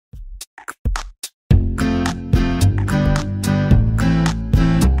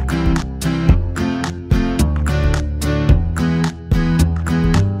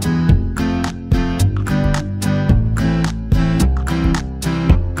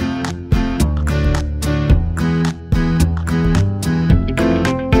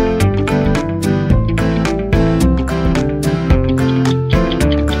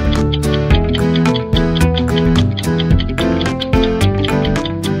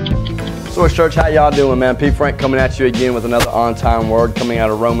Resource Church, how y'all doing, man? P. Frank coming at you again with another on-time word coming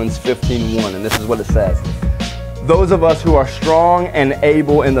out of Romans 15:1, and this is what it says. Those of us who are strong and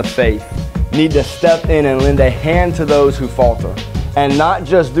able in the faith need to step in and lend a hand to those who falter, and not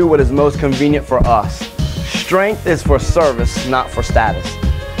just do what is most convenient for us. Strength is for service, not for status.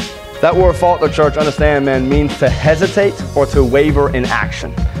 That word falter, church, understand, man, means to hesitate or to waver in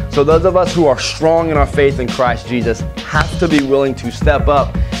action. So those of us who are strong in our faith in Christ Jesus have to be willing to step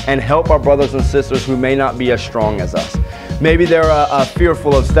up and help our brothers and sisters who may not be as strong as us. Maybe they're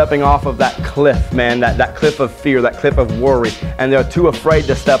fearful of stepping off of that cliff, man, that cliff of fear, that cliff of worry, and they're too afraid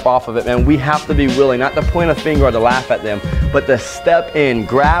to step off of it, man. We have to be willing, not to point a finger or to laugh at them, but to step in,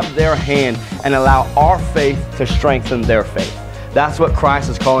 grab their hand, and allow our faith to strengthen their faith. That's what Christ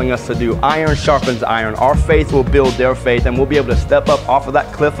is calling us to do. Iron sharpens iron. Our faith will build their faith, and we'll be able to step up off of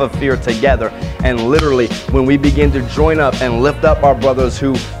that cliff of fear together. And literally, when we begin to join up and lift up our brothers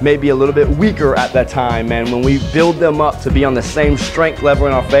who may be a little bit weaker at that time, man, when we build them up to be on the same strength level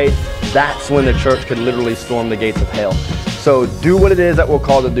in our faith, that's when the church could literally storm the gates of hell. So do what it is that we're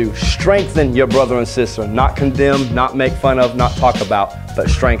called to do. Strengthen your brother and sister. Not condemn, not make fun of, not talk about, but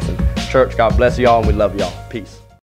strengthen. Church, God bless y'all, and we love y'all. Peace.